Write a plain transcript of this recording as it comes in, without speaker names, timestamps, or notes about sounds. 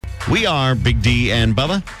We are Big D and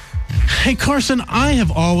Bubba. Hey, Carson, I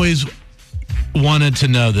have always wanted to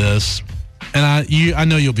know this, and I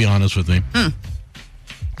know you'll be honest with me.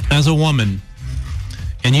 As a woman,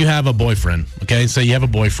 and you have a boyfriend, okay? So you have a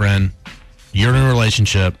boyfriend, you're in a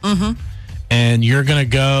relationship, and you're going to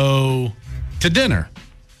go to dinner,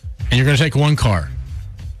 and you're going to take one car.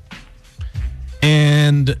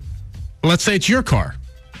 And let's say it's your car.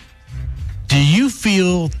 Do you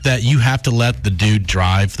feel that you have to let the dude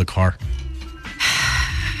drive the car?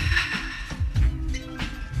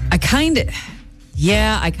 I kind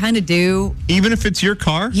of do. Even if it's your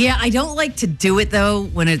car? Yeah, I don't like to do it, though,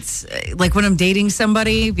 when it's like when I'm dating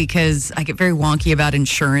somebody, because I get very wonky about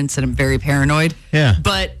insurance and I'm very paranoid. Yeah.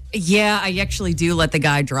 But yeah, I actually do let the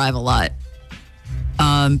guy drive a lot.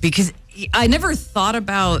 Because I never thought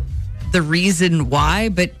about the reason why,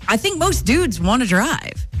 but I think most dudes want to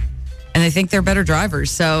drive. And they think they're better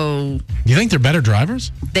drivers, so... You think they're better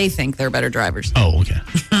drivers? They think they're better drivers. Oh, okay.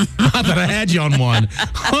 I thought I had you on one.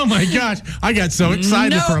 Oh, my gosh. I got so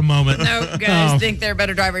excited for a moment. No, guys think they're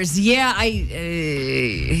better drivers. Yeah, I've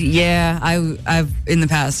in the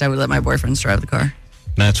past, I would let my boyfriends drive the car.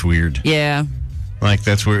 That's weird. Yeah. Like,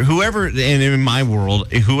 that's weird. Whoever, and in my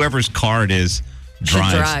world, whoever's car it is,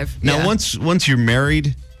 drives. Should drive. Now, yeah. once you're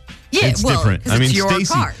married... Yeah, it's different. I mean, it's your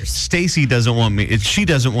cars. Stacy doesn't want me. She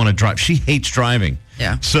doesn't want to drive. She hates driving.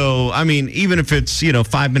 Yeah. So, I mean, even if it's,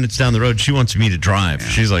 5 minutes down the road, she wants me to drive. Yeah.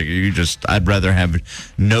 She's like, I'd rather have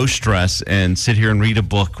no stress and sit here and read a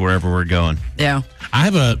book wherever we're going. Yeah. I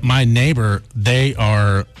have my neighbor, they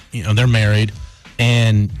are, they're married,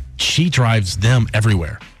 and she drives them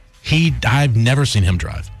everywhere. I've never seen him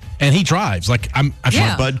drive. And he drives. Like,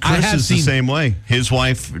 Bud Chris is the same way. His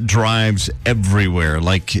wife drives everywhere.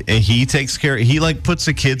 Like, he takes care. He, puts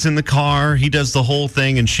the kids in the car. He does the whole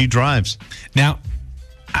thing, and she drives. Now,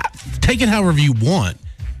 take it however you want.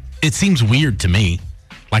 It seems weird to me.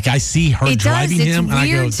 Like, I see her driving him, and I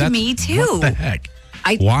go, "That's weird to me, too. What the heck?"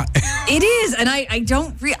 Why? It is, and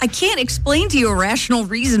I can't explain to you a rational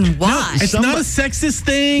reason why. No, it's not a sexist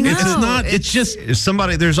thing. No, it's not. It's just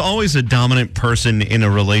somebody. There's always a dominant person in a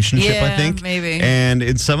relationship. Yeah, I think maybe. And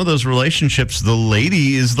in some of those relationships, the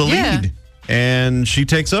lady is the lead. And she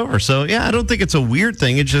takes over. So, yeah, I don't think it's a weird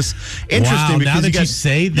thing. It's just interesting because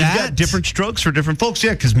you've got different strokes for different folks.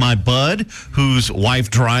 Yeah, because my bud, whose wife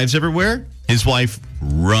drives everywhere, his wife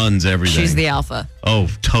runs everything. She's the alpha. Oh,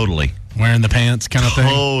 totally. Wearing the pants kind of thing?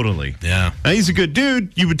 Totally. Yeah. Now, he's a good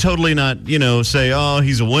dude. You would totally not, say, oh,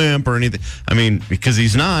 he's a wimp or anything. I mean, because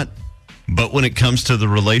he's not. But when it comes to the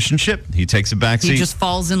relationship, he takes a backseat. He just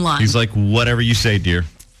falls in line. He's like, whatever you say, dear.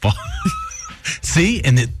 See?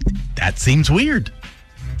 And that seems weird.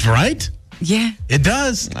 Right? Yeah. It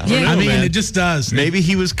does. I mean, it just does. Maybe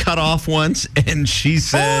he was cut off once and she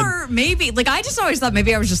said. Or maybe, I just always thought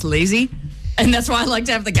maybe I was just lazy. And that's why I like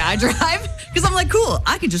to have the guy drive. Because I'm like, cool,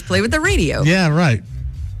 I could just play with the radio. Yeah, right.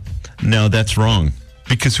 No, that's wrong.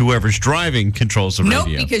 Because whoever's driving controls the radio.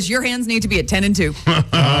 Nope, because your hands need to be at 10 and 2. Oh,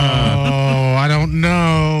 I don't know.